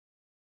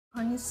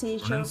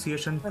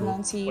Pronunciation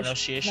Pro.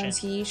 Pronunciation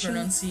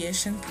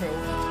Pro.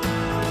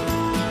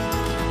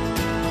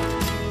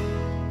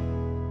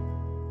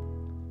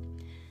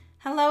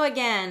 Hello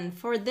again.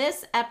 For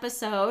this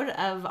episode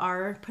of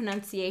our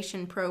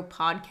Pronunciation Pro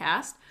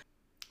podcast,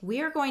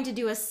 we are going to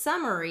do a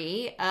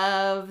summary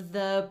of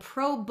the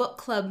Pro Book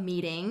Club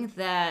meeting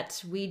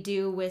that we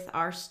do with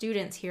our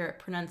students here at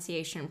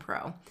Pronunciation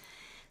Pro.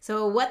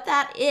 So what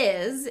that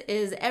is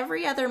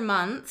every other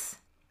month,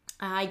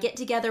 I get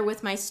together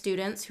with my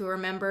students who are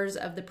members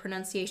of the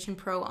Pronunciation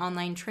Pro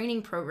online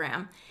training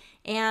program,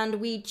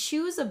 and we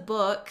choose a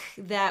book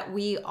that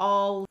we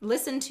all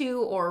listen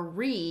to or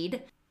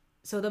read.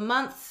 So the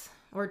month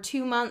or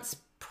 2 months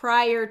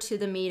prior to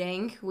the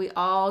meeting, we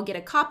all get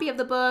a copy of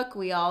the book.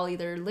 We all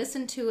either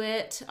listen to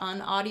it on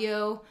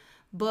audio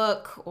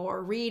book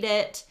or read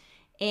it,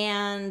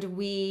 and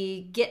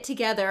we get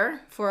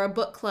together for a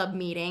book club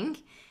meeting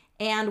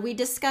and we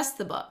discuss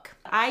the book.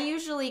 I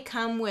usually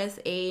come with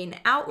an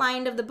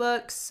outline of the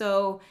book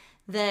so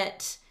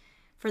that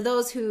for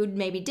those who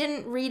maybe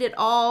didn't read it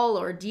all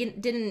or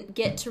didn't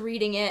get to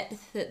reading it,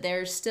 that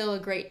there's still a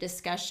great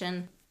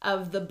discussion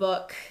of the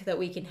book that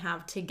we can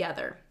have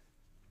together.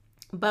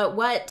 But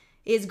what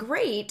is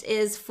great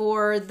is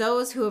for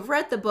those who have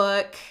read the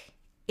book,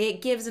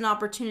 it gives an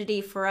opportunity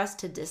for us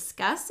to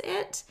discuss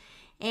it.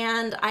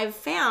 And I've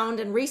found,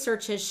 and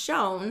research has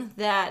shown,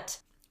 that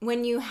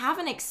when you have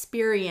an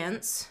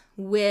experience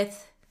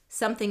with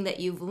something that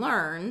you've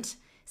learned,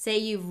 say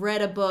you've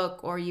read a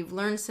book or you've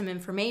learned some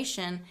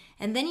information,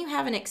 and then you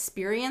have an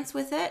experience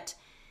with it,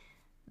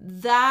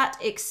 that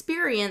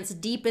experience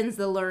deepens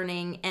the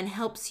learning and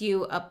helps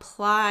you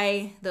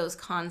apply those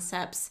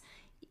concepts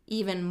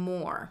even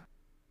more.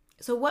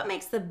 So what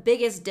makes the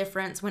biggest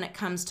difference when it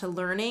comes to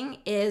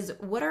learning is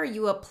what are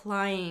you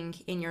applying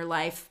in your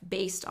life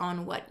based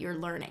on what you're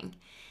learning?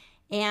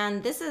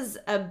 And this is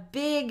a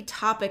big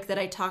topic that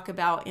I talk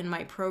about in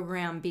my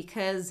program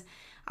because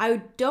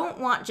I don't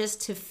want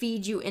just to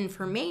feed you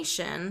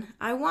information.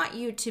 I want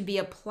you to be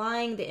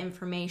applying the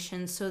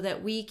information so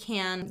that we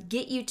can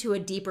get you to a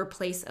deeper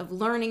place of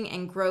learning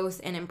and growth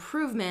and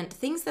improvement,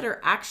 things that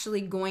are actually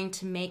going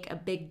to make a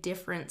big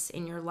difference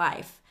in your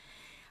life.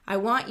 I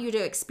want you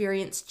to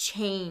experience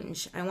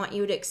change. I want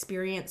you to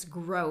experience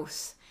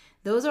growth.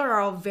 Those are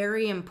all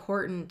very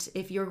important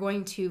if you're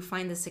going to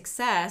find the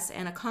success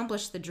and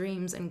accomplish the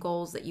dreams and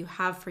goals that you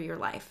have for your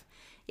life.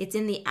 It's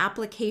in the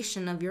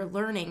application of your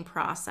learning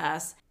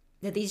process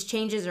that these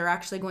changes are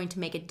actually going to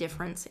make a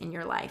difference in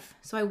your life.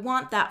 So I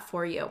want that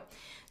for you.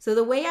 So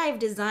the way I've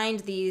designed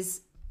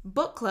these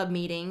book club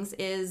meetings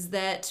is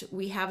that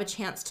we have a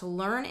chance to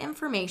learn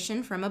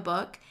information from a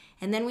book,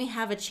 and then we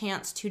have a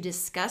chance to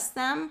discuss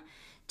them,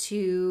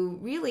 to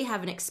really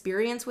have an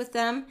experience with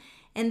them,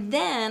 and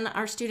then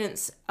our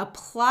students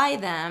apply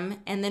them,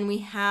 and then we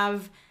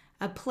have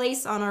a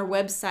place on our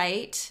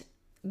website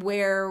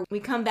where we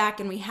come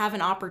back and we have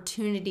an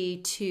opportunity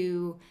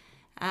to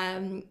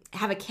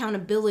have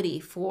accountability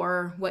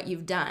for what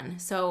you've done.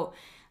 So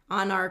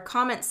on our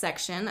comment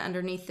section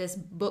underneath this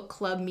book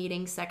club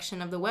meeting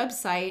section of the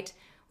website,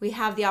 we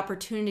have the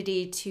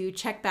opportunity to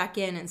check back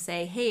in and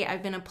say, hey,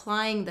 I've been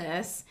applying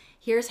this.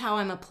 Here's how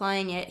I'm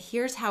applying it.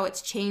 Here's how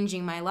it's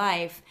changing my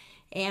life.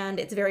 And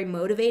it's very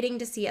motivating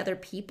to see other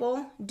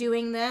people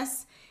doing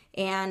this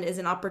and is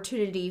an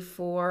opportunity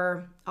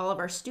for all of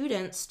our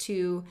students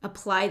to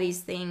apply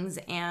these things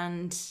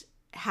and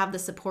have the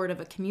support of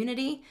a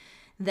community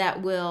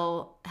that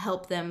will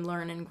help them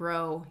learn and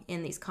grow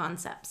in these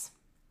concepts.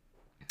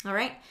 All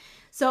right.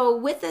 So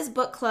with this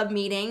book club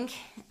meeting,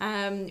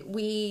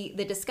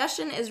 the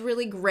discussion is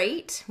really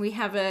great. We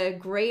have a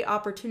great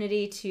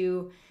opportunity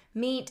to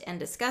meet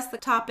and discuss the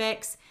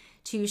topics,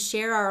 to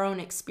share our own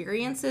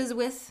experiences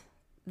with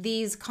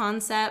these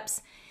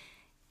concepts.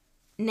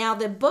 Now,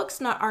 the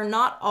books are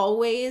not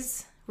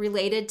always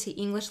related to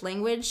English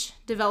language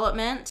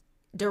development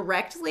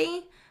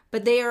directly,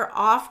 but they are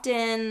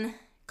often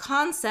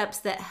concepts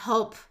that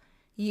help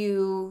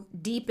you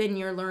deepen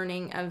your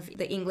learning of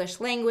the English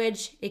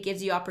language. It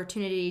gives you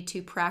opportunity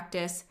to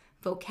practice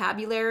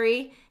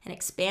vocabulary and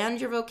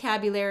expand your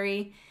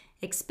vocabulary,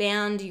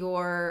 expand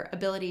your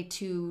ability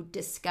to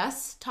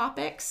discuss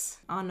topics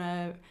on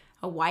a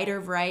wider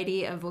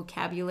variety of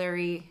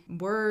vocabulary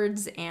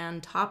words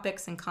and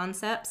topics and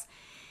concepts.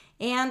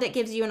 And it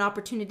gives you an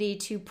opportunity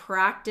to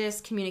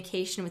practice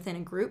communication within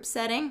a group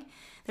setting.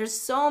 There's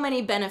so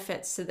many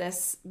benefits to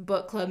this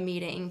book club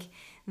meeting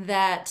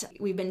that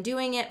we've been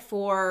doing it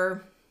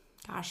for,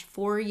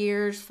 4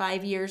 years,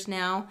 5 years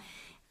now.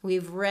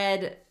 We've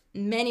read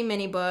many,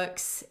 many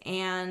books,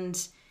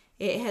 and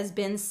it has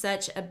been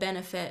such a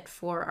benefit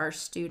for our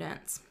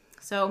students.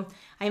 So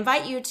I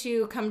invite you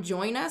to come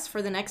join us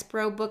for the next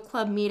Pro Book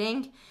Club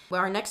meeting.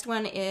 Our next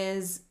one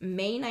is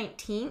May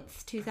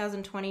 19th,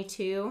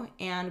 2022,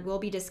 and we'll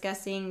be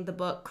discussing the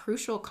book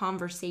Crucial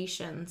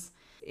Conversations.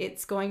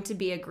 It's going to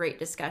be a great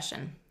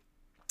discussion.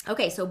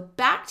 Okay, so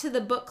back to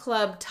the book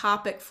club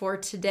topic for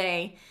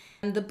today.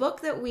 The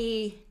book that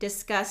we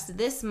discussed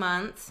this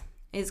month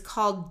is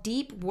called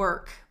Deep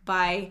Work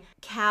by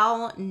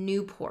Cal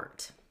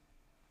Newport.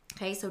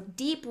 Okay, so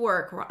deep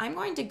work, where I'm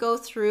going to go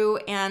through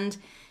and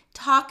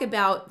talk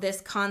about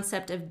this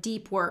concept of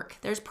deep work.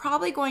 There's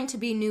probably going to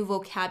be new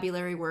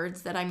vocabulary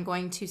words that I'm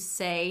going to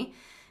say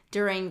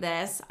during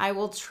this. I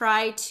will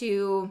try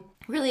to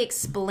really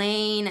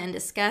explain and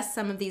discuss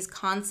some of these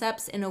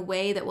concepts in a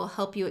way that will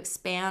help you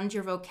expand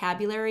your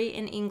vocabulary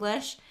in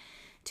English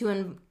to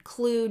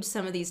include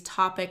some of these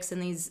topics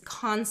and these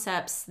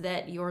concepts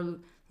that you're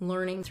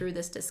learning through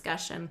this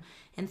discussion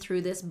and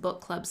through this book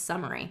club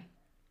summary.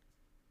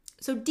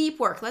 So deep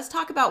work, let's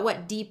talk about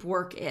what deep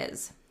work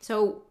is.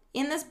 So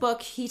in this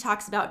book, he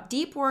talks about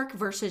deep work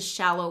versus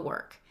shallow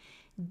work.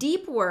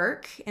 Deep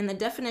work, and the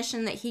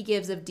definition that he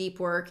gives of deep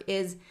work,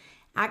 is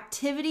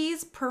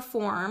activities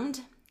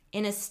performed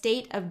in a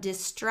state of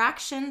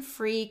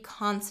distraction-free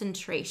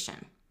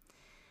concentration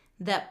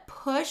that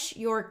push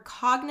your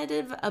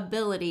cognitive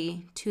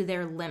ability to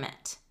their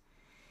limit.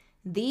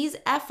 These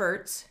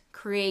efforts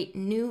create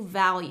new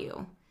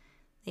value.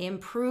 They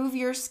improve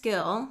your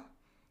skill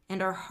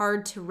and are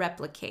hard to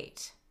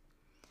replicate.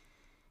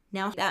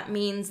 Now, that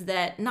means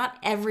that not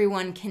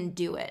everyone can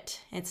do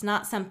it. It's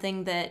not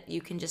something that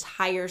you can just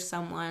hire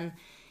someone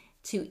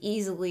to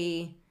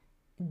easily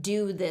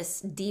do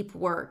this deep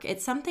work.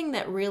 It's something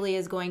that really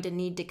is going to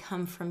need to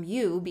come from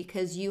you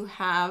because you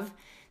have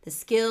the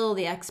skill,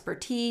 the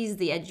expertise,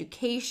 the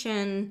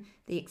education,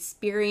 the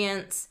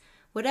experience,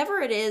 whatever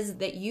it is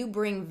that you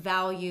bring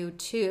value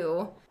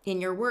to in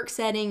your work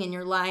setting, in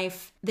your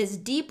life. This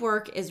deep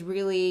work is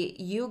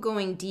really you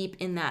going deep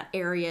in that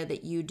area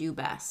that you do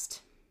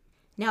best.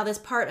 Now, this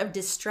part of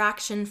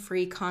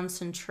distraction-free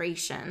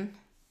concentration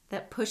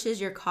that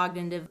pushes your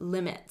cognitive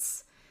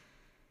limits.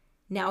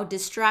 Now,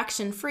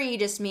 distraction-free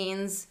just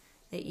means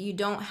that you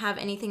don't have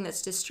anything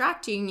that's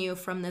distracting you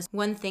from this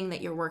one thing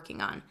that you're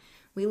working on.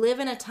 We live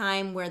in a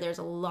time where there's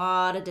a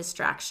lot of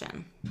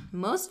distraction.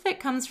 Most of it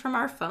comes from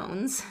our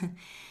phones,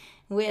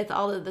 with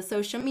all of the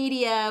social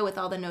media, with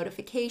all the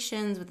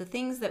notifications, with the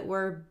things that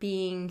we're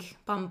being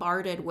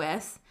bombarded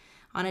with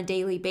on a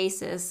daily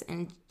basis,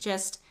 and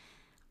just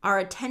our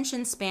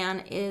attention span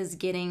is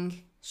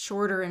getting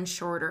shorter and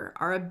shorter.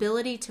 Our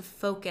ability to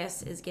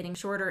focus is getting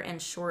shorter and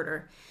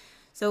shorter.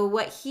 So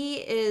what he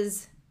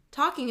is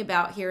talking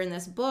about here in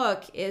this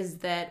book is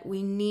that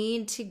we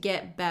need to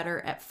get better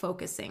at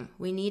focusing.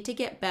 We need to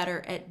get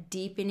better at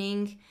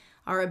deepening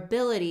our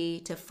ability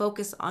to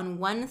focus on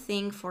one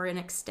thing for an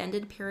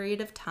extended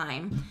period of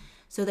time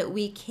so that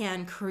we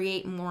can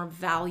create more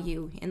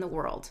value in the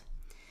world.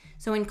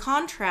 So in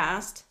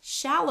contrast,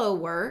 shallow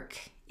work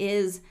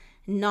is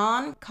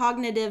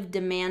non-cognitive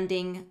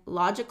demanding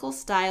logical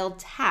styled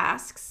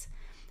tasks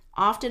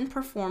often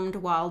performed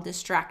while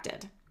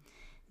distracted.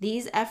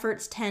 These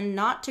efforts tend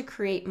not to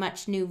create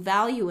much new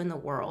value in the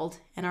world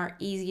and are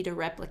easy to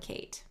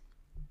replicate.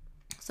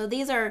 So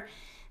these are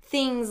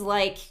things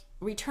like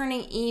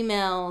returning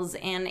emails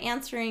and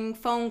answering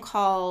phone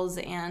calls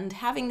and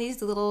having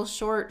these little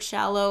short,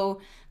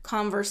 shallow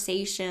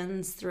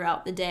conversations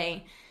throughout the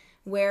day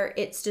where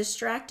it's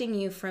distracting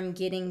you from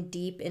getting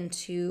deep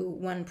into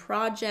one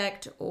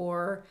project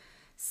or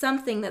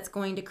something that's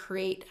going to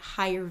create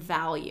higher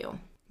value.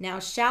 Now,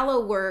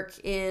 shallow work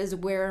is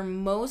where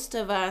most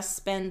of us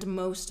spend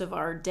most of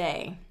our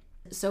day.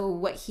 So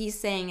what he's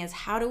saying is,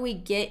 how do we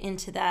get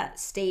into that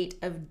state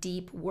of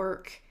deep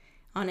work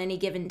on any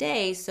given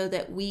day so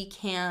that we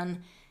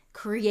can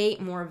create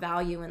more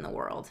value in the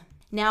world?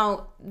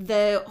 Now,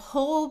 the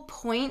whole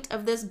point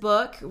of this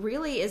book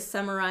really is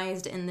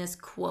summarized in this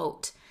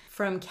quote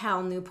from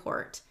Cal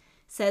Newport.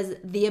 It says,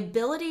 "The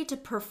ability to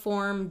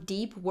perform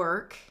deep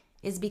work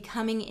is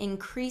becoming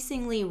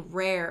increasingly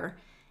rare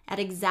at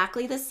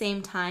exactly the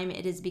same time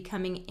it is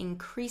becoming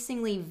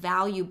increasingly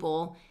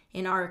valuable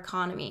in our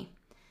economy.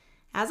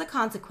 As a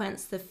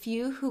consequence, the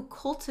few who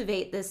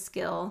cultivate this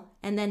skill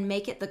and then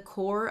make it the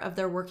core of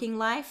their working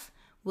life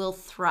will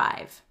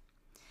thrive."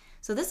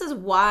 So this is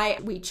why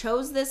we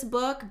chose this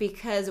book,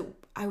 because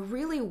I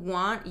really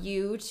want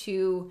you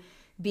to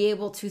be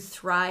able to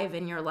thrive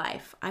in your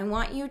life. I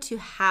want you to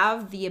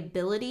have the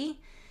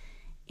ability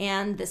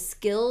and the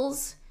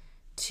skills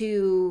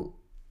to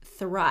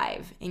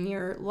thrive in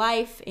your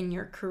life, in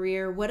your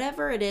career,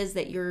 whatever it is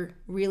that you're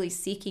really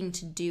seeking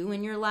to do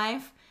in your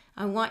life.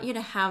 I want you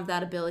to have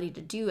that ability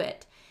to do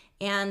it.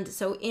 And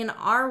so in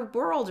our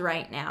world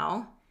right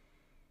now,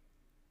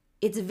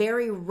 it's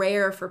very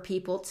rare for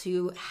people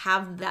to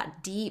have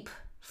that deep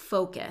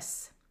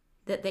focus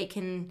that they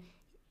can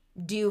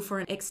do for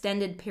an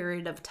extended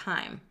period of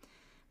time.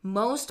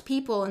 Most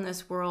people in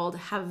this world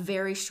have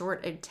very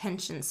short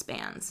attention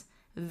spans,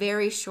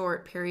 very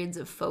short periods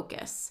of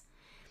focus.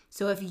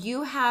 So if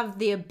you have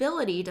the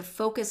ability to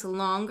focus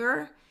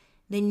longer,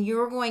 then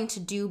you're going to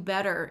do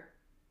better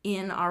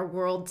in our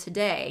world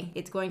today.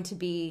 It's going to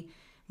be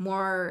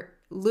more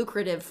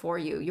lucrative for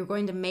you. You're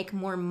going to make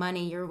more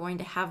money. You're going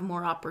to have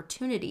more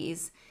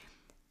opportunities.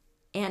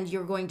 And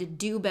you're going to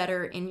do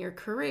better in your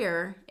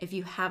career if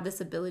you have this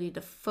ability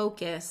to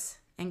focus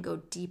and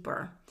go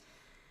deeper.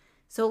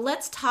 So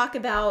let's talk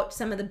about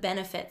some of the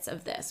benefits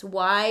of this.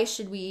 Why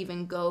should we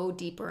even go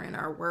deeper in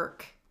our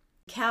work?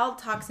 Cal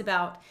talks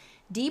about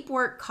deep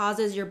work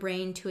causes your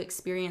brain to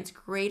experience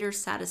greater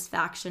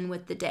satisfaction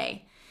with the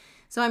day.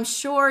 So I'm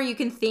sure you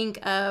can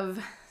think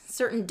of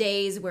certain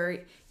days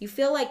where you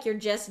feel like you're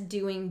just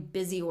doing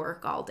busy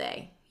work all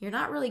day. You're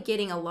not really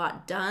getting a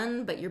lot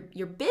done, but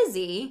you're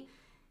busy,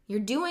 you're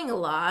doing a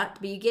lot,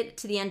 but you get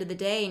to the end of the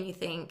day and you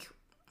think,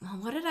 well,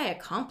 what did I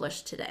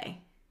accomplish today?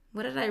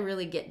 What did I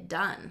really get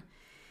done?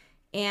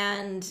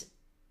 And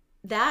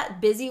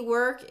that busy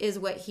work is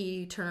what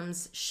he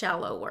terms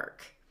shallow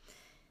work.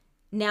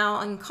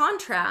 Now, in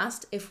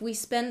contrast, if we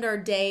spend our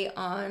day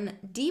on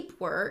deep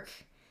work,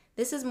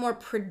 this is more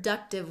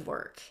productive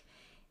work.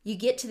 You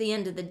get to the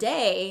end of the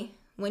day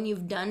when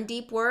you've done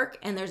deep work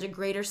and there's a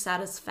greater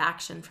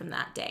satisfaction from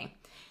that day.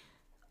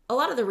 A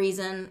lot of the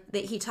reason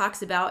that he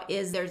talks about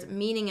is there's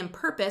meaning and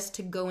purpose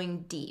to going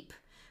deep.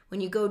 When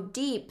you go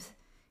deep,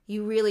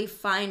 you really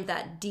find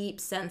that deep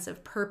sense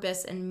of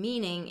purpose and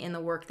meaning in the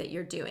work that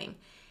you're doing.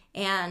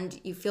 And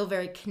you feel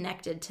very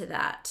connected to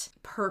that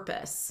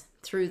purpose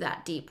through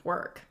that deep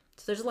work.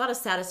 So there's a lot of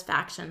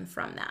satisfaction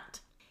from that.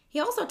 He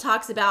also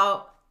talks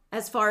about,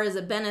 as far as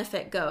a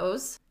benefit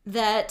goes,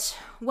 that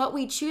what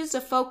we choose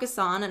to focus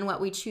on and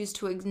what we choose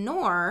to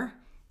ignore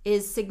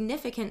is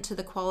significant to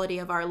the quality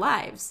of our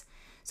lives.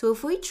 So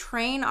if we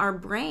train our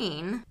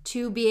brain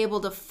to be able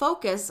to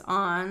focus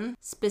on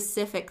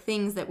specific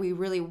things that we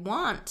really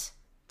want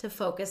to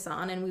focus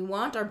on and we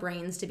want our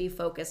brains to be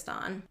focused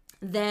on,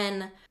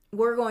 then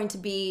we're going to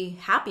be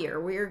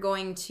happier. We're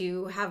going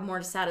to have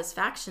more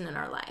satisfaction in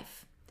our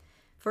life.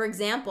 For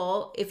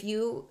example, if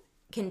you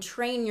can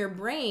train your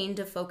brain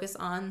to focus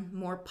on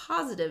more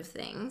positive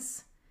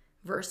things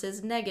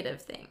versus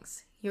negative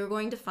things, you're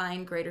going to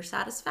find greater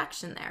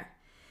satisfaction there.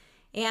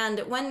 And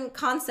one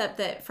concept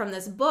that from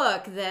this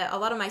book that a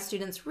lot of my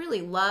students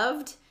really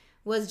loved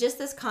was just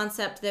this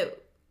concept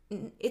that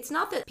it's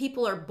not that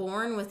people are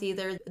born with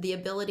either the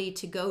ability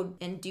to go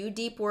and do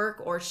deep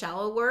work or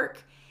shallow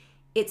work.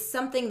 It's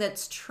something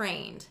that's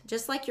trained.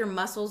 Just like your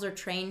muscles are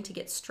trained to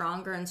get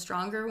stronger and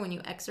stronger when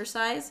you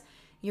exercise,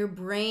 your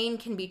brain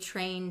can be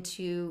trained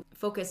to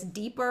focus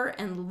deeper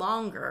and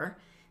longer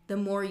the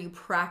more you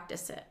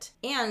practice it.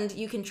 And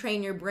you can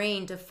train your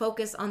brain to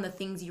focus on the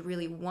things you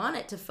really want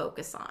it to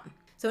focus on.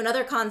 So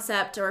another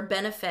concept or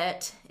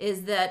benefit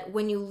is that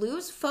when you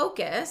lose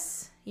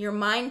focus, your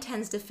mind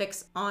tends to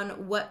fix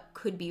on what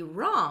could be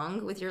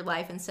wrong with your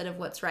life instead of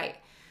what's right.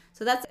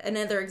 So that's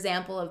another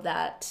example of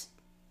that,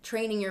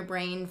 training your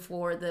brain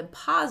for the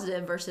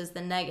positive versus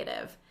the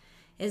negative,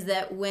 is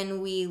that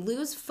when we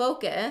lose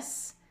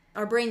focus,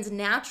 our brain's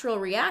natural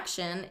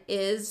reaction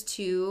is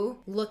to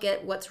look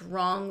at what's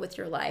wrong with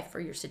your life or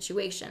your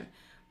situation.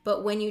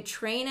 But when you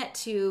train it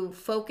to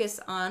focus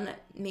on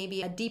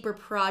maybe a deeper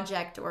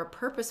project or a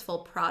purposeful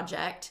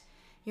project,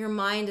 your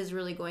mind is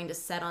really going to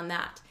set on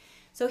that.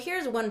 So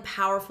here's one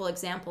powerful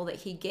example that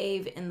he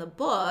gave in the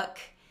book,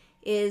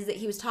 is that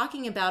he was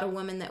talking about a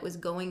woman that was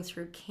going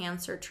through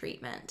cancer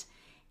treatment.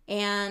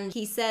 And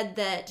he said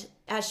that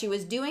as she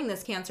was doing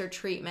this cancer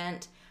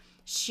treatment,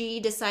 she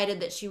decided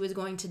that she was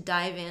going to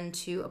dive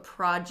into a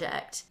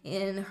project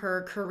in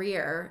her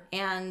career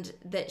and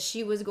that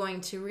she was going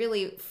to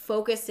really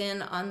focus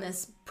in on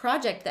this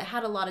project that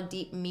had a lot of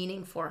deep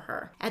meaning for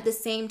her at the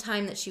same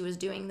time that she was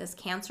doing this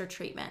cancer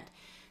treatment.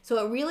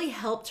 So it really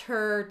helped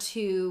her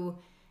to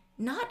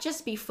not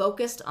just be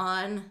focused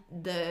on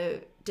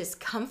the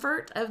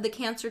discomfort of the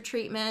cancer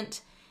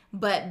treatment,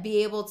 but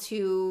be able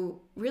to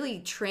really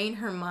train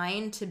her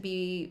mind to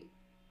be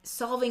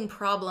solving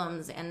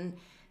problems and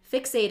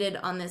fixated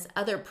on this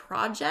other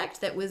project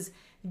that was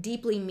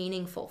deeply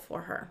meaningful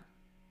for her.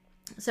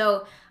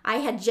 So I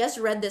had just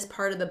read this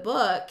part of the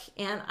book,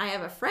 and I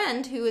have a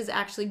friend who is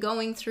actually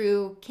going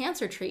through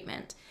cancer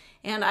treatment.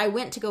 And I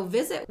went to go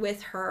visit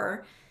with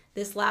her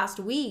this last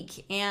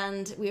week,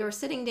 and we were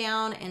sitting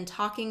down and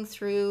talking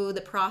through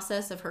the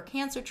process of her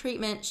cancer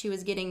treatment. She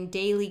was getting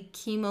daily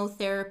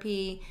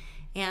chemotherapy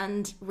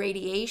and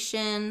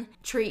radiation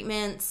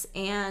treatments,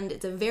 and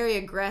it's a very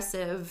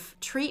aggressive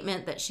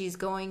treatment that she's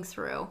going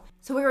through.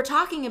 So we were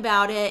talking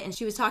about it, and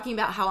she was talking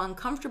about how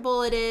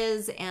uncomfortable it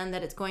is and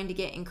that it's going to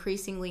get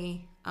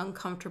increasingly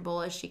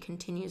uncomfortable as she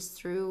continues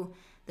through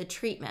the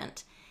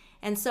treatment.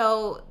 And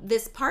so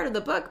this part of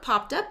the book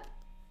popped up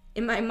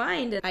in my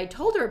mind, and I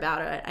told her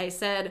about it. I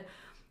said,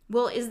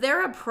 well, is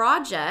there a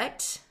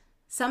project,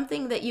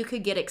 something that you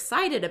could get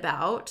excited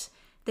about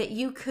that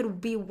you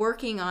could be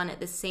working on at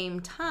the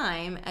same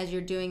time as you're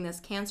doing this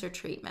cancer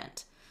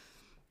treatment?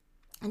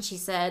 And she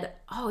said,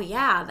 oh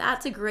yeah,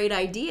 that's a great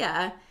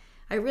idea.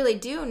 I really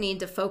do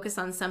need to focus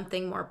on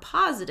something more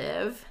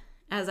positive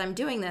as I'm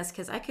doing this,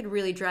 because I could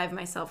really drive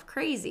myself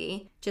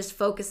crazy just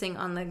focusing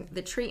on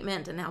the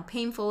treatment and how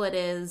painful it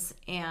is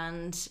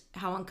and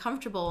how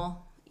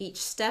uncomfortable each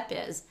step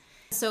is.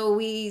 So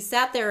we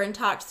sat there and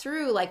talked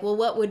through, like, well,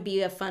 what would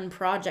be a fun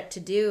project to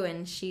do?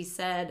 And she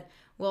said,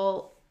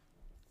 well,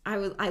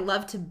 I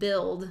love to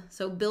build,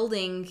 so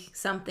building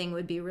something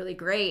would be really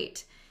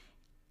great.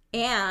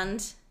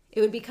 And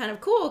it would be kind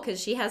of cool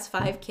because she has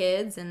 5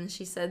 kids, and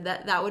she said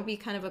that that would be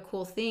kind of a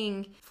cool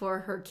thing for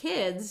her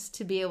kids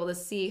to be able to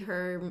see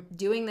her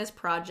doing this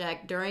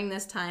project during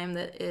this time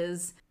that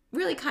is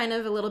really kind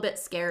of a little bit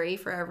scary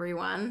for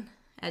everyone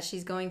as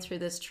she's going through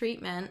this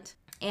treatment,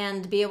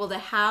 and be able to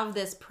have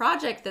this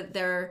project that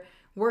they're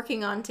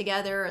working on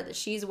together or that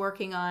she's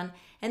working on,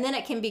 and then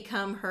it can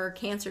become her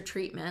cancer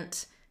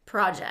treatment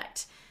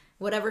project.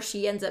 Whatever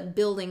she ends up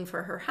building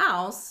for her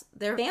house,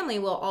 their family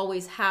will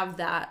always have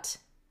that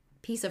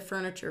piece of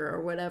furniture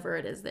or whatever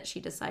it is that she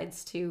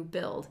decides to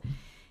build.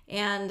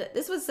 And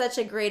this was such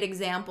a great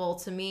example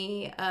to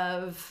me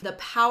of the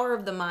power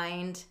of the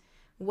mind,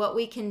 what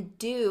we can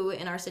do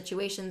in our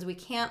situations. We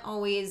can't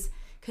always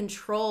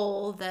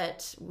control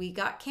that we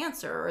got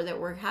cancer or that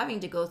we're having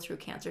to go through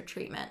cancer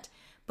treatment,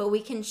 but we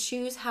can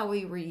choose how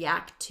we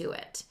react to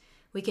it.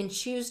 We can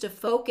choose to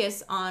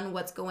focus on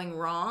what's going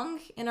wrong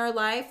in our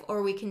life,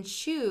 or we can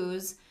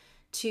choose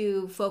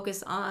to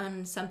focus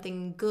on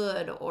something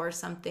good or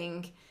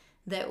something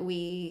that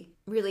we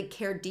really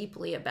care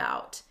deeply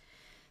about.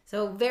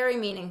 So very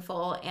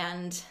meaningful,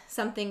 and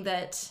something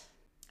that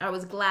I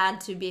was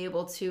glad to be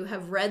able to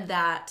have read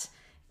that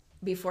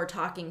before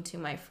talking to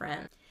my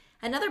friend.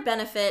 Another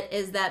benefit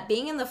is that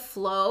being in the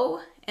flow,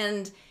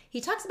 and he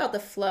talks about the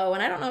flow,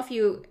 and I don't know if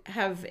you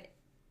have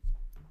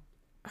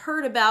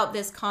heard about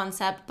this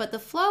concept, but the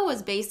flow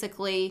is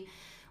basically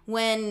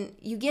when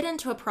you get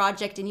into a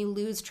project and you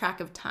lose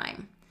track of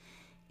time.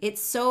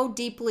 It's so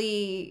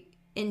deeply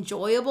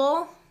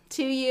enjoyable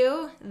to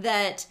you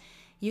that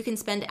you can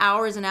spend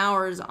hours and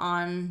hours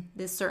on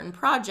this certain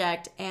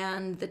project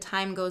and the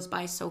time goes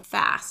by so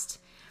fast.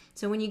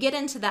 So when you get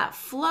into that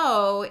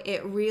flow,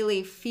 it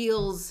really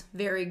feels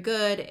very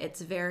good.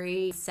 It's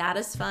very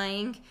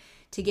satisfying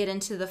to get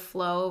into the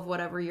flow of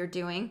whatever you're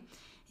doing.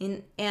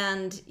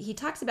 And he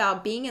talks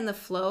about being in the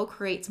flow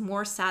creates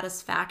more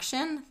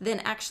satisfaction than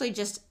actually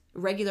just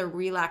regular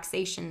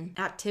relaxation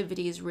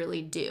activities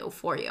really do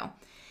for you.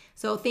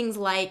 So things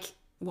like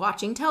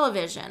watching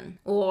television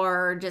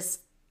or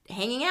just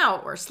hanging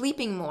out or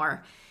sleeping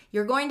more,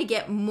 you're going to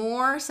get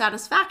more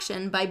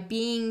satisfaction by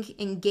being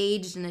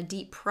engaged in a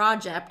deep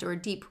project or a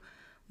deep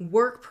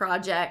work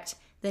project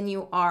than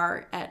you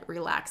are at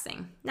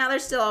relaxing. Now,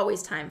 there's still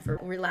always time for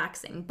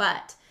relaxing,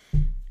 but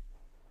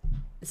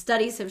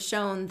studies have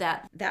shown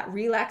that that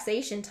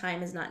relaxation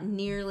time is not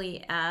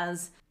nearly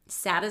as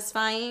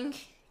satisfying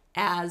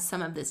as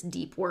some of this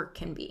deep work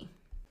can be.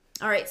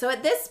 All right, so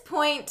at this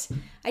point,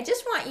 I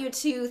just want you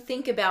to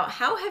think about,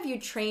 how have you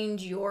trained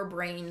your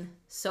brain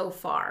so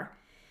far?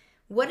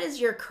 What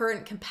is your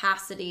current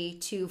capacity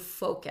to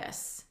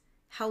focus?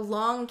 How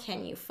long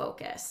can you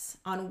focus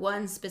on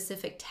one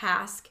specific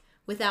task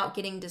without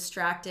getting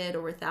distracted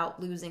or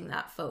without losing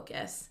that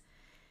focus?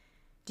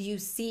 Do you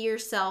see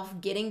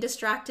yourself getting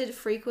distracted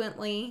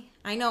frequently?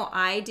 I know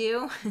I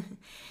do.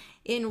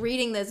 In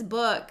reading this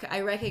book,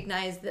 I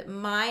recognized that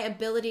my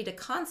ability to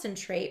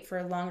concentrate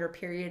for longer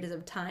periods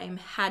of time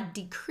had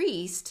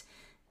decreased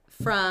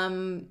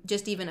from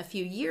just even a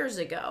few years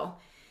ago.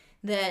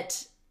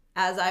 That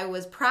as I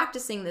was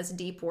practicing this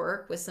deep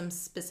work with some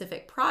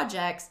specific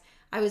projects,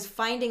 I was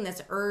finding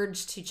this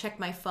urge to check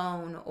my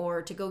phone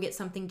or to go get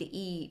something to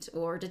eat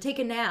or to take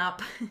a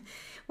nap,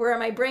 where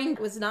my brain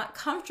was not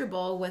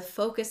comfortable with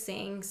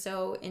focusing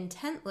so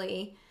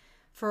intently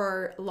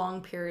for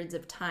long periods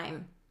of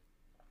time.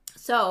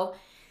 So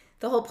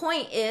the whole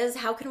point is,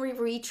 how can we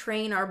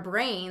retrain our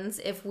brains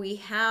if we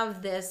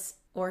have this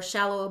or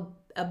shallow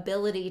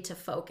ability to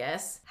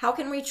focus? How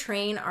can we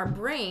train our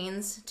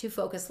brains to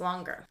focus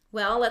longer?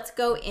 Well, let's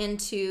go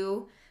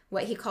into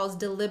what he calls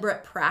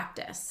deliberate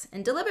practice.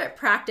 And deliberate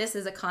practice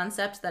is a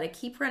concept that I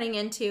keep running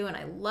into, and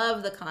I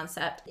love the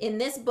concept. In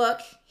this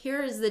book,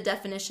 here is the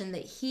definition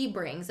that he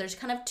brings. There's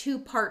kind of 2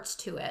 parts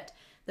to it.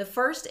 The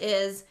first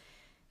is,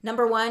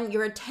 number 1,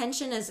 your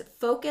attention is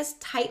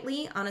focused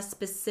tightly on a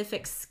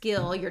specific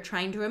skill you're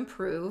trying to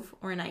improve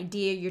or an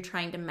idea you're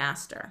trying to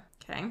master.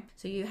 Okay,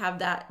 so you have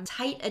that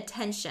tight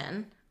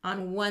attention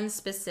on one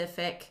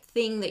specific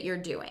thing that you're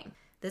doing.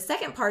 The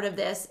second part of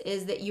this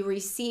is that you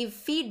receive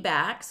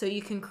feedback so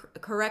you can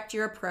correct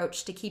your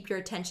approach to keep your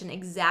attention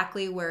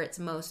exactly where it's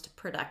most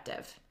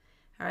productive.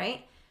 All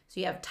right, so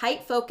you have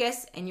tight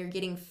focus and you're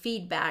getting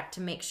feedback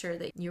to make sure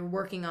that you're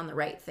working on the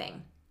right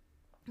thing.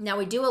 Now,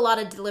 we do a lot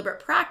of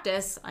deliberate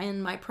practice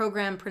in my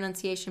program,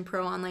 Pronunciation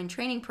Pro online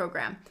training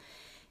program.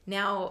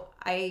 Now,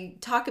 I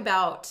talk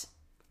about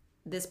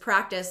this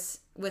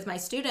practice with my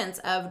students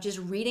of just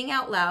reading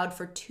out loud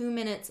for 2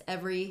 minutes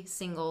every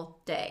single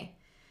day.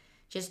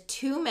 Just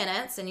 2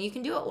 minutes, and you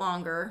can do it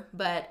longer,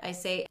 but I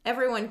say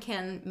everyone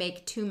can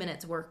make 2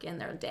 minutes work in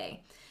their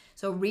day.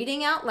 So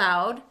reading out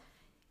loud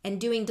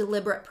and doing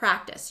deliberate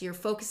practice. You're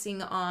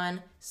focusing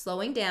on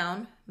slowing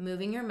down,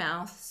 moving your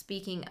mouth,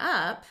 speaking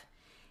up,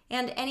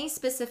 and any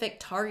specific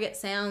target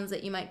sounds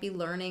that you might be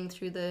learning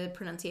through the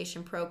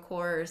Pronunciation Pro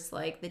course,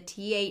 like the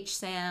TH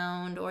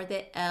sound or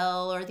the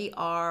L or the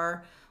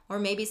R, or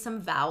maybe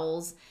some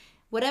vowels.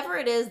 Whatever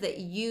it is that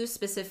you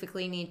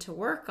specifically need to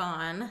work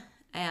on,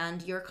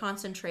 and you're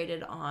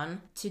concentrated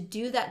on, to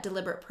do that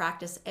deliberate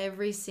practice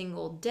every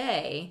single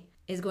day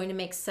is going to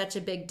make such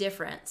a big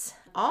difference.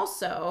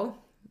 Also,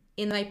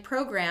 in my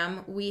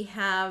program, we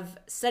have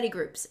study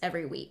groups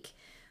every week,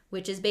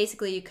 which is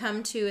basically you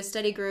come to a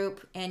study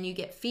group and you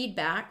get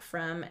feedback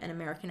from an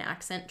American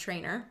accent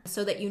trainer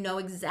so that you know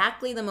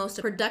exactly the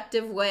most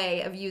productive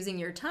way of using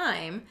your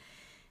time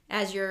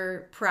as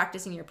you're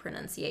practicing your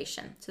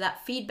pronunciation. So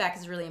that feedback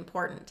is really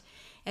important.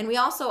 And we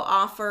also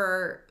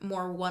offer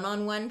more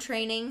one-on-one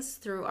trainings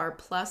through our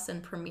Plus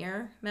and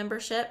Premier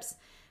memberships.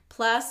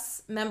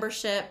 Plus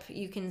membership,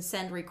 you can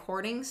send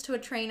recordings to a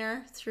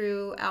trainer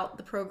throughout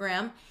the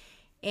program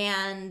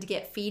and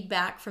get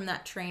feedback from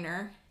that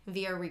trainer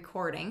via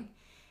recording.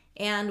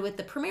 And with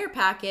the Premier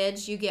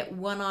package, you get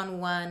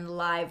one-on-one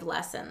live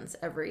lessons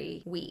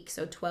every week.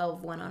 So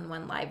 12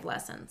 one-on-one live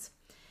lessons.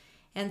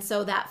 And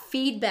so that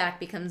feedback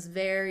becomes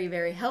very,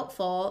 very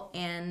helpful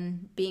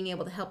in being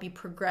able to help you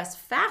progress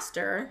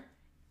faster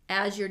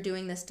as you're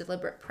doing this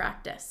deliberate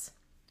practice.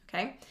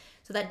 Okay?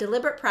 So that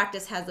deliberate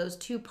practice has those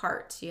two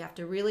parts. You have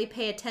to really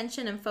pay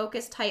attention and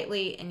focus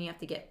tightly, and you have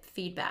to get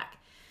feedback.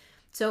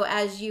 So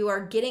as you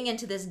are getting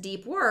into this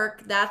deep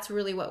work, that's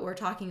really what we're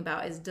talking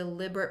about, is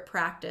deliberate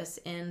practice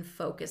in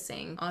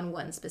focusing on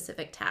one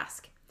specific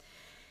task.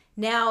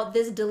 Now,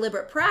 this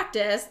deliberate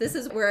practice, this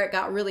is where it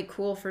got really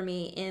cool for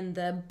me in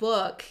the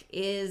book,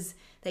 is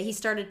that he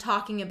started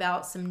talking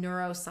about some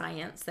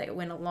neuroscience that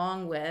went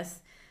along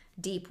with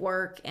deep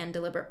work and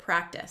deliberate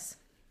practice.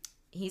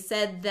 He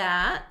said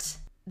that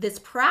this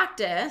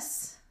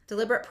practice,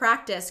 deliberate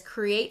practice,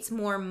 creates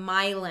more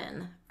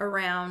myelin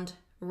around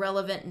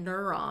relevant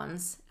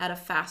neurons at a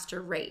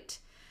faster rate.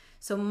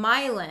 So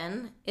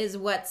myelin is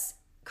what's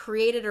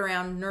created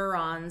around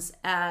neurons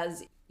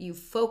as you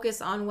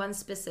focus on one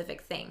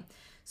specific thing.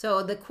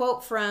 So the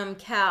quote from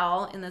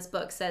Cal in this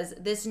book says,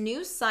 "This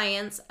new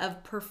science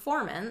of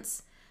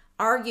performance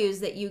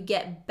argues that you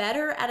get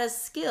better at a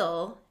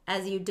skill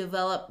as you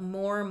develop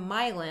more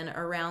myelin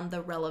around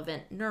the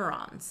relevant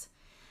neurons,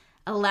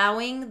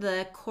 allowing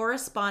the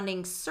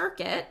corresponding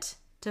circuit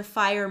to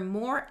fire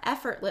more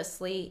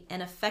effortlessly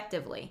and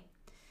effectively.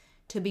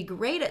 To be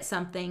great at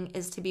something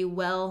is to be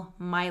well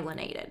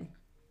myelinated."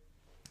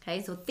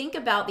 Okay, so think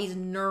about these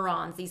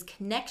neurons, these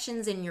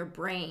connections in your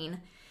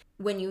brain.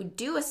 When you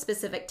do a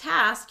specific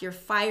task, you're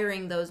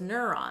firing those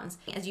neurons.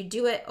 As you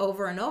do it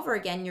over and over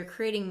again, you're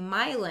creating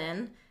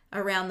myelin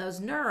around those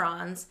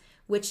neurons,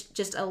 which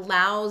just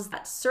allows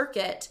that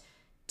circuit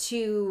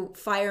to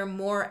fire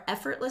more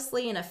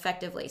effortlessly and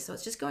effectively. So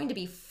it's just going to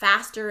be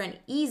faster and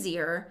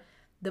easier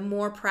the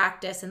more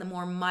practice and the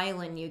more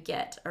myelin you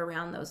get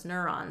around those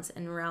neurons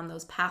and around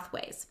those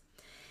pathways.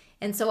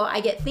 And so I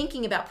get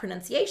thinking about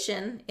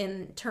pronunciation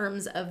in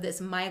terms of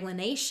this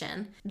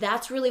myelination.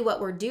 That's really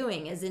what we're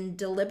doing, is in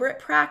deliberate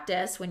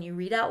practice, when you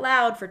read out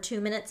loud for 2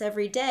 minutes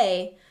every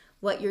day,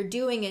 what you're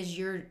doing is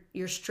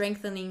you're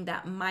strengthening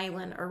that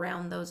myelin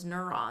around those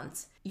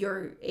neurons.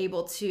 You're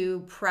able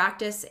to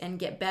practice and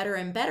get better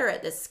and better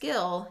at this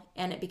skill,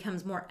 and it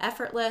becomes more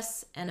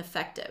effortless and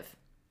effective.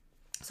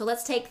 So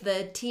let's take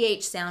the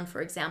TH sound, for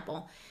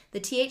example. The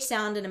TH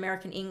sound in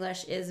American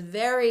English is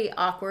very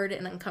awkward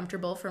and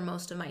uncomfortable for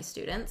most of my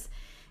students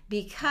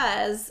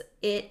because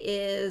it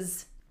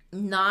is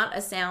not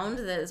a sound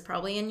that is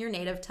probably in your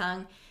native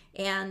tongue,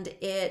 and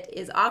it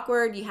is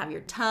awkward. You have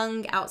your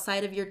tongue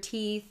outside of your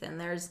teeth, and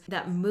there's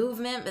that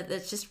movement, but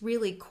that's just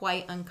really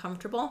quite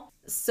uncomfortable.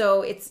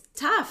 So it's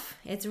tough.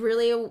 It's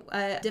really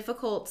a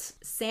difficult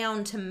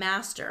sound to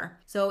master.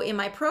 So in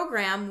my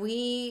program,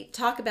 we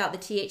talk about the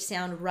TH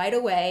sound right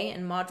away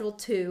in Module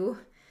 2,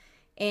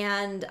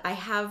 and I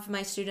have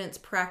my students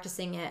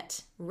practicing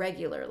it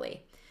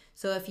regularly.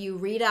 So if you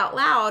read out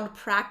loud,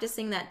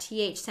 practicing that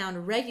TH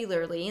sound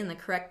regularly in the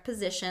correct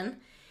position,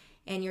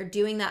 and you're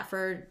doing that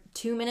for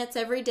 2 minutes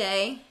every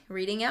day,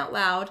 reading out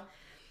loud,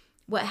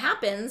 what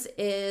happens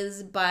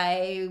is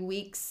by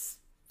weeks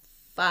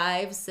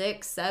 5,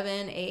 6,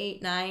 7,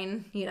 8,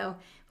 9,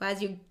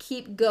 as you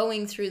keep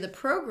going through the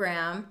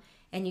program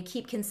and you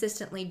keep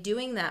consistently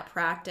doing that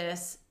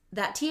practice,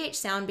 that TH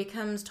sound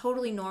becomes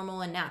totally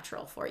normal and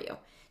natural for you,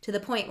 to the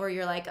point where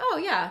you're like, oh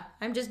yeah,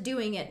 I'm just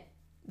doing it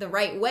the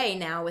right way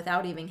now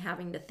without even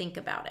having to think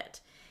about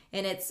it.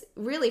 And it's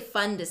really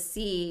fun to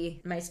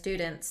see my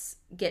students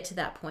get to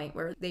that point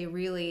where they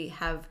really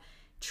have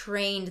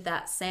trained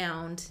that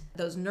sound.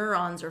 Those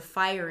neurons are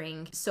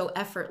firing so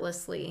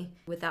effortlessly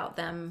without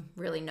them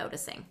really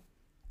noticing.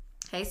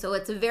 Okay, so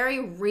it's very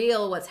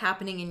real what's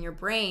happening in your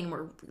brain.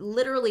 We're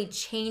literally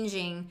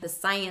changing the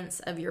science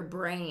of your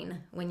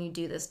brain when you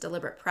do this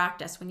deliberate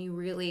practice, when you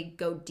really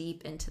go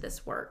deep into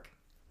this work.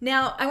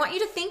 Now, I want you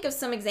to think of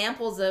some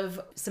examples of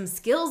some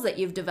skills that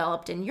you've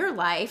developed in your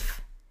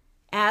life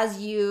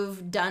as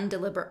you've done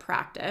deliberate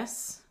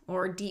practice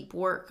or deep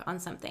work on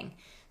something.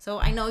 So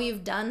I know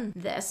you've done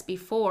this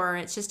before.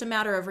 It's just a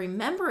matter of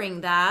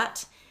remembering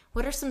that.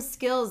 What are some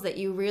skills that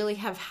you really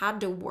have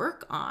had to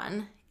work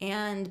on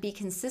and be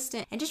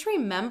consistent? And just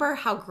remember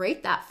how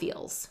great that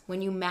feels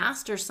when you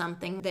master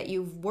something that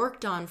you've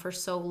worked on for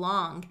so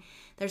long.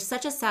 there's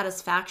such a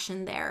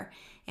satisfaction there.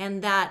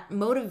 And that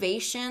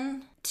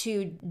motivation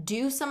to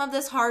do some of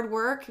this hard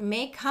work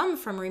may come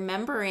from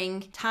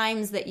remembering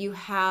times that you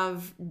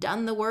have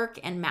done the work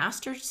and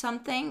mastered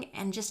something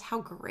and just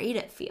how great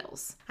it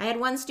feels. I had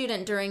one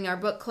student during our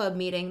book club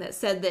meeting that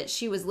said that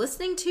she was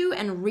listening to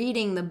and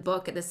reading the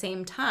book at the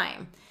same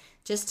time,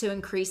 just to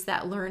increase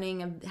that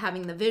learning of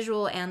having the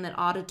visual and the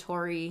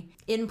auditory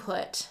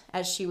input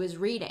as she was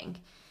reading.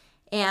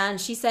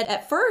 And she said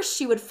at first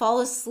she would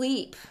fall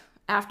asleep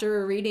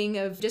after a reading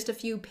of just a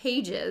few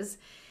pages,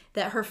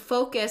 that her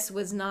focus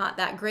was not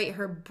that great.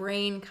 Her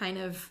brain kind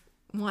of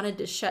wanted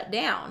to shut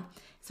down.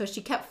 So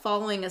she kept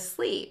falling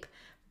asleep.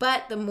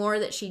 But the more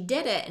that she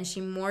did it and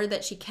the more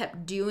that she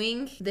kept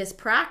doing this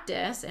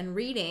practice and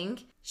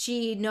reading,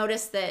 she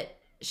noticed that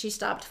she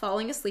stopped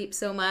falling asleep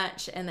so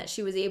much and that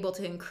she was able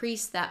to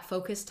increase that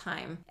focus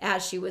time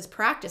as she was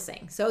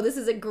practicing. So this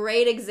is a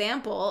great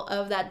example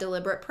of that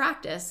deliberate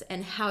practice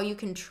and how you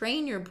can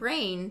train your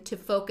brain to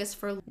focus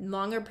for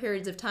longer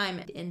periods of time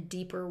in a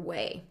deeper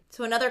way.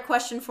 So another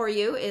question for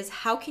you is,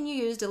 how can you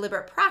use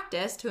deliberate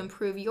practice to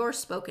improve your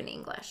spoken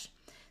English?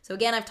 So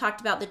again, I've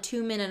talked about the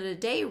 2-minute a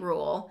day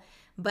rule,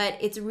 but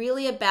it's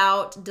really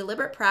about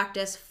deliberate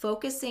practice,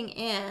 focusing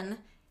in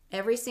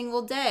every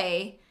single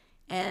day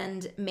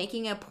and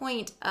making a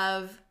point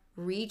of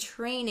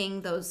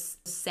retraining those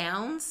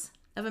sounds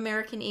of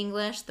American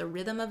English, the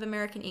rhythm of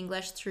American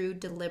English, through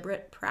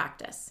deliberate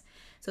practice.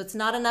 So it's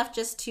not enough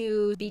just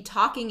to be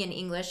talking in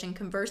English and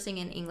conversing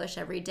in English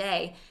every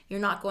day. You're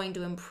not going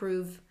to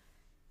improve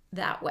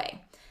that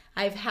way.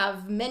 I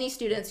have many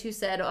students who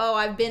said, oh,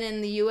 I've been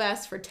in the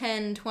US for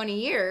 10, 20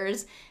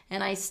 years,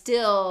 and I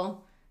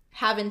still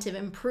haven't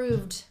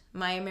improved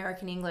my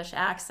American English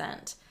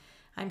accent.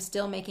 I'm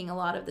still making a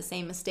lot of the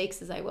same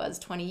mistakes as I was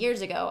 20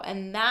 years ago,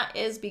 and that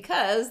is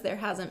because there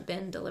hasn't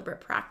been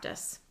deliberate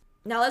practice.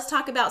 Now let's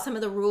talk about some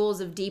of the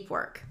rules of deep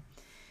work.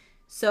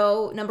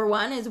 So number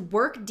 1 is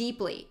work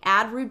deeply.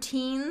 Add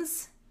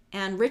routines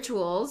and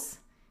rituals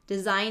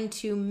designed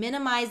to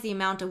minimize the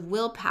amount of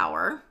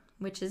willpower,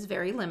 which is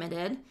very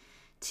limited,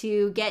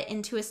 to get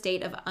into a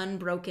state of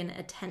unbroken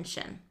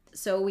attention.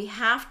 So we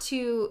have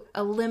to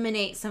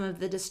eliminate some of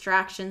the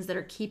distractions that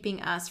are keeping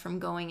us from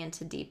going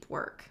into deep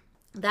work.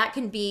 That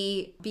can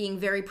be being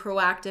very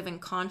proactive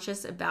and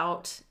conscious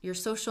about your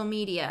social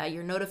media,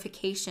 your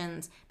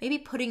notifications, maybe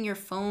putting your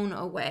phone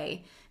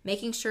away,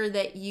 making sure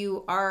that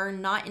you are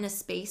not in a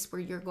space where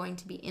you're going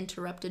to be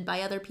interrupted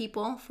by other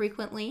people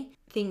frequently,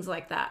 things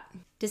like that.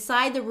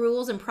 Decide the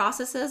rules and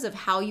processes of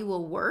how you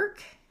will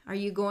work. Are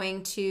you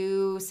going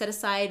to set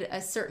aside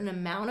a certain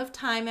amount of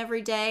time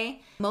every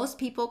day? Most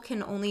people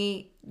can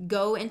only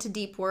go into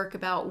deep work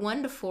about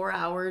 1 to 4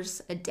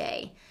 hours a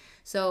day.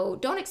 So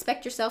don't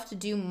expect yourself to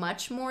do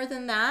much more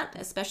than that,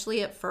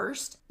 especially at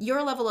first.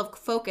 Your level of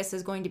focus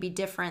is going to be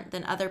different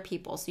than other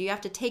people. So you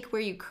have to take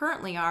where you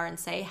currently are and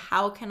say,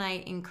 how can I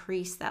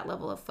increase that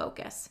level of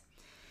focus?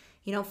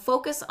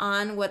 Focus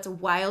on what's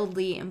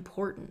wildly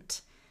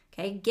important.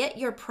 Okay, get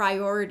your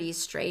priorities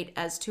straight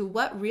as to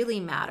what really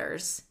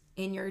matters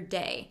in your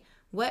day.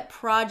 What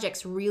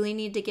projects really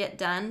need to get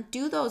done?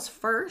 Do those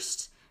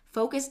first.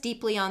 Focus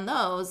deeply on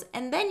those,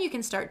 and then you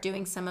can start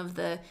doing some of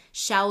the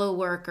shallow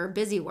work or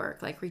busy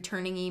work, like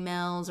returning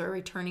emails or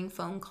returning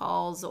phone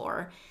calls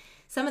or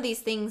some of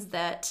these things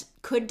that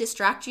could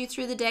distract you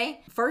through the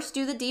day. First,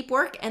 do the deep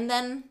work, and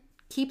then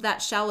keep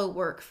that shallow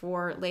work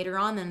for later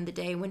on in the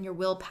day when your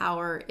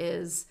willpower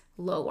is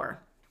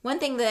lower. One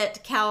thing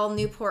that Cal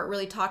Newport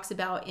really talks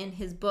about in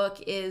his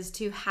book is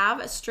to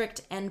have a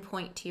strict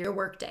endpoint to your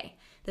workday.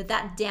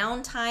 That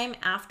downtime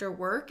after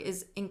work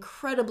is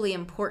incredibly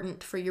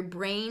important for your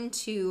brain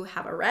to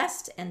have a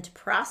rest and to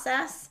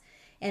process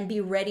and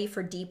be ready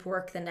for deep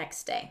work the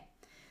next day.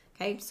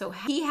 Okay, so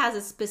he has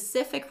a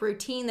specific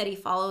routine that he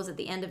follows at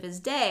the end of his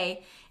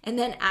day and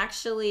then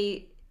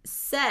actually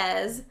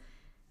says,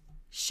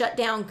 shut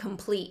down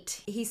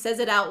complete. He says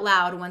it out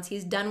loud once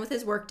he's done with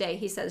his workday.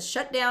 He says,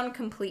 shut down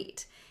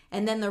complete.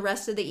 And then the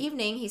rest of the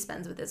evening he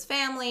spends with his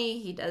family.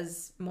 He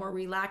does more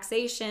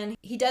relaxation.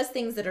 He does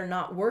things that are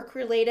not work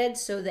related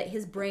so that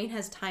his brain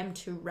has time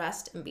to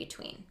rest in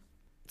between.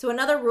 So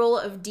another rule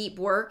of deep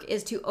work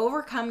is to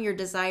overcome your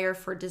desire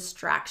for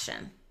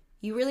distraction.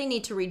 You really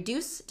need to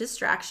reduce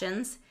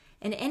distractions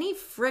and any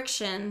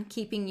friction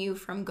keeping you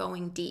from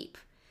going deep.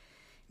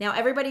 Now,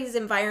 everybody's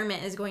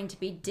environment is going to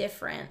be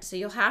different, so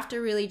you'll have to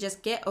really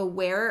just get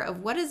aware of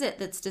what is it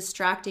that's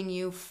distracting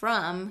you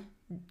from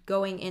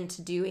going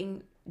into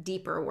doing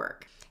deeper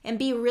work. And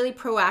be really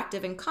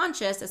proactive and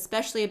conscious,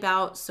 especially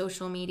about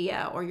social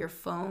media or your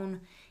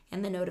phone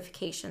and the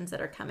notifications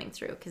that are coming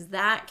through, because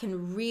that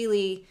can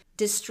really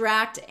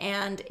distract.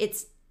 And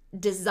it's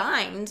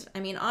designed,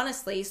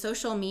 honestly,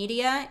 social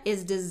media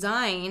is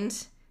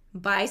designed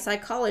by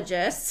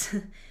psychologists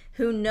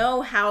who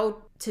know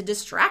how to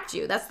distract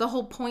you. That's the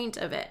whole point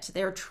of it.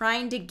 They're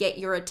trying to get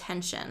your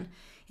attention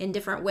in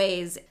different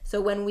ways.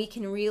 So when we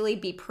can really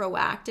be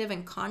proactive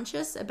and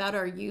conscious about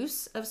our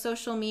use of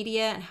social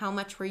media and how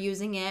much we're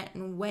using it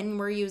and when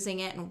we're using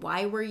it and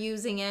why we're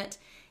using it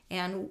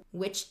and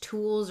which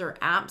tools or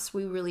apps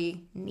we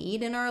really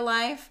need in our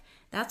life,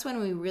 that's when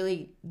we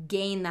really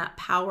gain that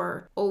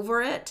power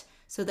over it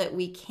so that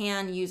we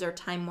can use our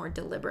time more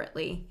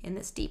deliberately in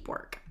this deep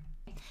work.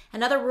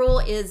 Another rule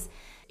is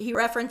he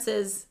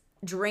references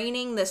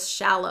draining the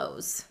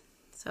shallows.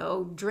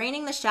 So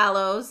draining the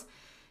shallows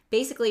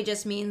basically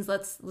just means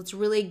let's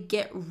really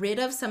get rid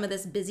of some of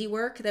this busy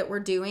work that we're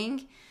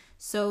doing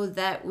so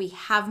that we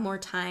have more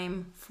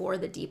time for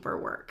the deeper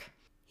work.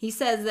 He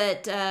says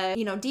that,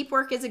 deep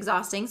work is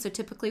exhausting, so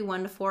typically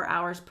 1 to 4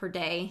 hours per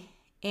day.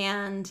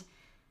 And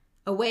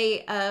a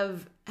way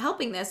of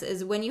helping this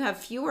is when you have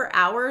fewer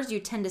hours, you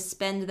tend to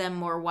spend them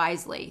more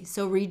wisely.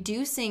 So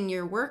reducing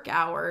your work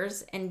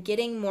hours and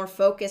getting more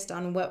focused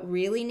on what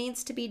really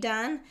needs to be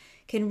done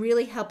can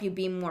really help you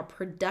be more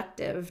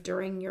productive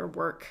during your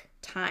work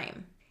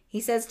time. He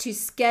says to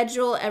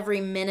schedule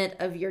every minute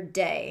of your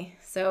day.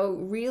 So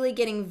really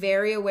getting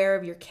very aware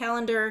of your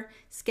calendar,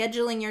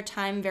 scheduling your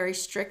time very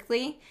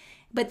strictly.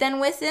 But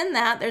then within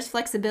that, there's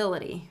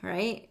flexibility,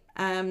 right?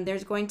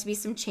 There's going to be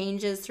some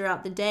changes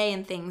throughout the day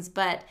and things,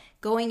 but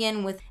going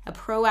in with a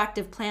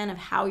proactive plan of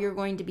how you're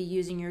going to be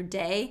using your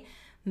day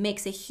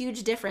makes a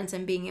huge difference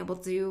in being able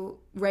to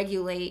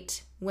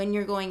regulate when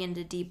you're going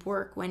into deep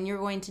work, when you're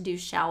going to do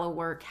shallow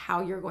work,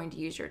 how you're going to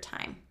use your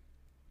time.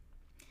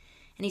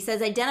 And he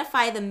says,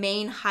 identify the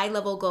main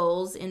high-level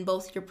goals in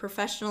both your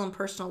professional and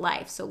personal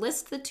life. So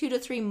list the 2 to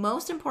 3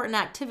 most important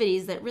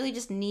activities that really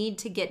just need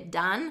to get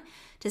done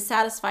to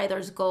satisfy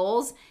those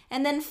goals,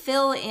 and then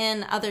fill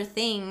in other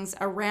things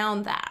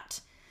around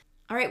that.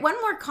 All right, one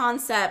more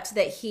concept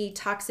that he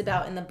talks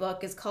about in the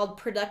book is called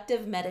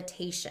productive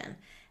meditation.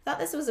 I thought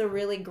this was a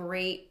really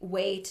great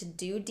way to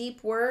do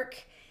deep work.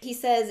 He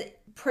says,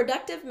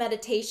 productive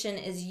meditation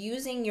is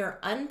using your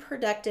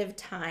unproductive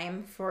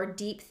time for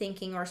deep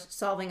thinking or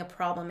solving a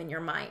problem in your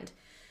mind.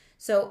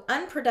 So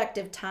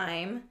unproductive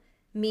time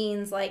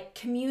means like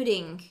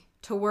commuting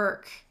to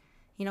work,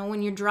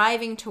 when you're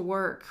driving to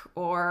work,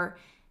 or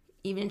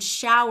even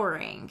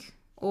showering,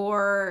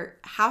 or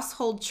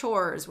household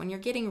chores, when you're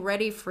getting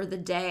ready for the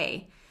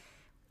day,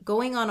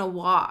 going on a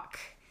walk,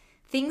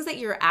 things that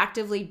you're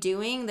actively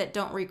doing that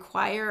don't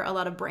require a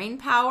lot of brain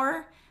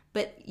power,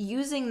 but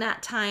using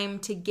that time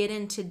to get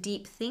into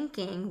deep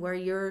thinking where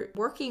you're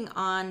working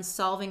on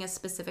solving a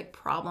specific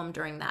problem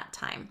during that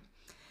time.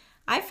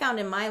 I found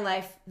in my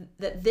life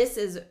that this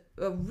is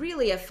a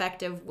really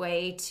effective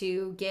way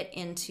to get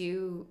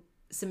into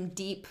some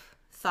deep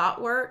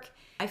thought work.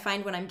 I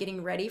find when I'm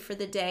getting ready for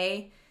the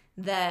day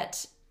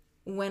that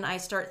when I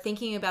start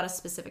thinking about a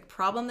specific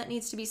problem that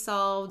needs to be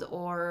solved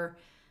or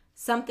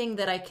something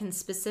that I can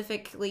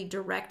specifically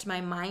direct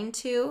my mind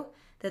to,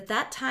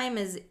 that time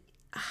is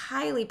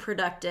highly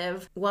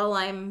productive while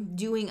I'm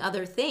doing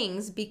other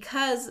things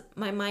because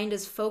my mind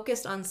is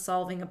focused on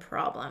solving a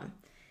problem.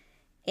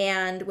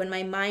 And when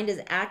my mind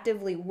is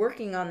actively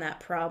working on that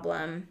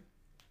problem,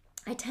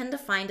 I tend to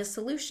find a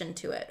solution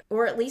to it,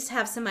 or at least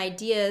have some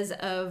ideas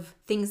of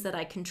things that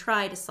I can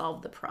try to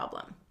solve the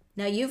problem.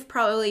 Now, you've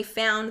probably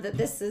found that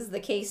this is the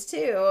case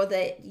too,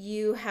 that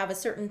you have a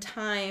certain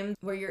time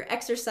where you're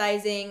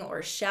exercising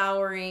or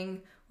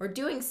showering or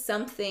doing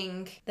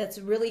something that's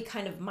really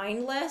kind of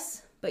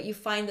mindless, but you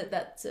find that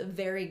that's a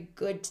very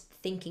good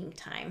thinking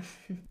time.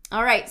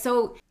 All right,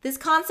 so this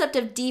concept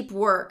of deep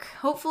work,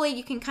 hopefully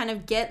you can kind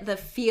of get the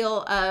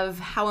feel of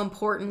how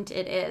important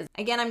it is.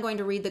 Again, I'm going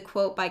to read the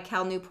quote by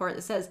Cal Newport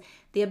that says,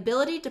 "The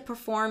ability to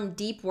perform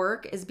deep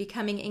work is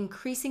becoming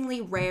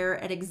increasingly rare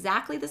at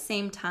exactly the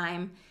same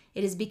time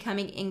it is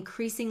becoming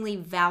increasingly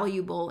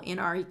valuable in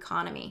our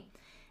economy.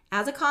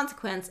 As a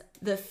consequence,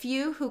 the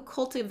few who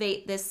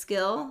cultivate this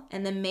skill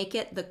and then make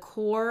it the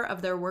core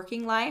of their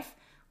working life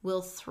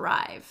will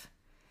thrive."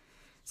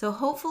 So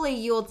hopefully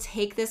you'll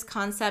take this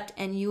concept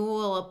and you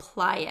will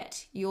apply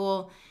it.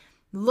 You'll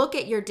look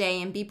at your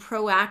day and be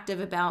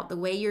proactive about the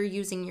way you're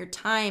using your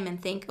time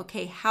and think,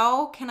 okay,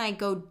 how can I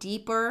go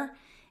deeper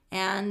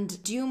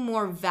and do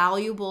more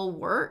valuable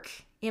work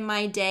in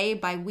my day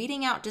by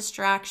weeding out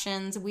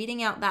distractions,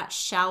 weeding out that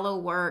shallow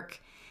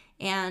work,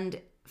 and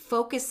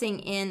focusing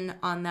in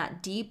on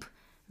that deep,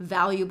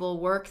 valuable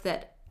work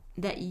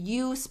that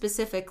you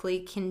specifically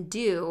can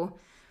do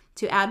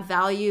to add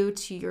value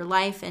to your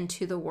life and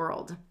to the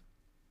world.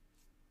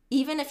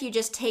 Even if you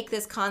just take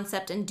this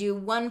concept and do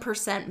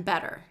 1%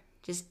 better,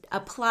 just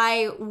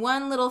apply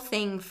one little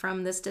thing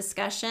from this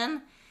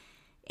discussion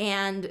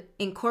and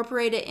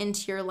incorporate it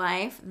into your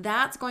life,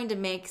 that's going to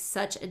make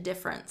such a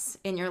difference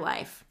in your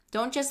life.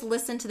 Don't just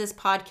listen to this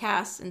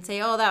podcast and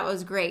say, oh, that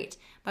was great.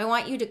 But I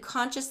want you to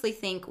consciously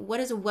think, what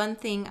is one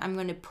thing I'm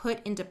going to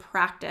put into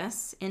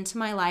practice into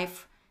my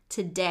life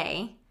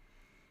today,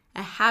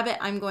 a habit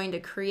I'm going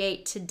to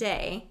create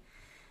today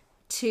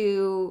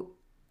to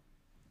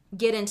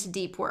get into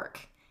deep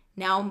work.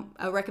 Now,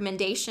 a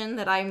recommendation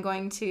that I'm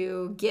going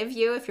to give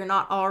you, if you're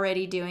not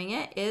already doing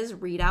it, is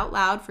read out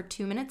loud for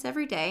 2 minutes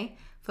every day,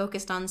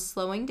 focused on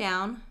slowing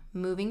down,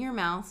 moving your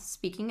mouth,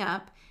 speaking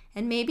up,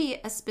 and maybe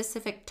a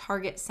specific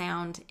target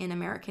sound in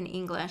American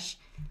English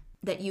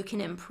that you can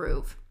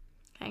improve.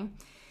 Okay.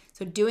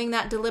 So doing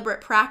that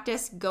deliberate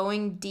practice,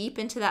 going deep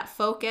into that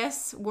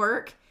focus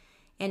work,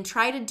 and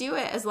try to do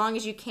it as long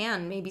as you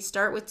can. Maybe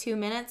start with 2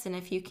 minutes, and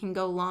if you can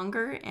go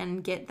longer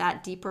and get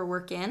that deeper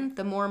work in,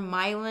 the more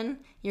myelin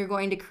you're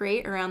going to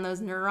create around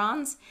those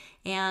neurons,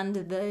 and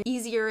the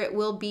easier it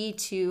will be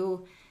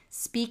to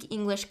speak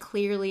English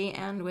clearly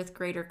and with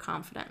greater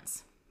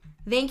confidence.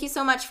 Thank you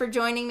so much for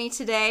joining me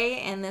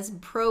today in this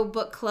Pro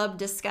Book Club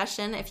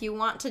discussion. If you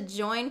want to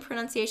join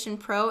Pronunciation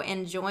Pro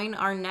and join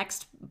our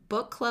next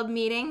book club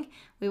meeting,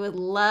 we would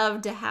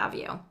love to have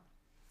you.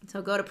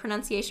 So go to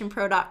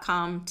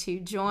pronunciationpro.com to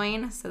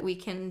join so that we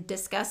can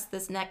discuss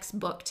this next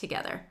book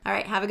together. All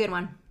right, have a good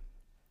one.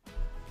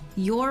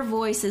 Your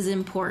voice is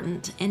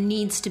important and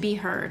needs to be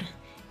heard.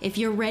 If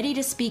you're ready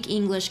to speak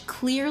English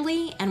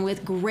clearly and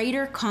with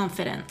greater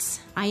confidence,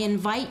 I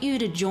invite you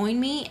to join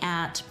me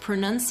at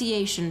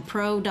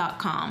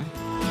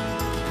pronunciationpro.com.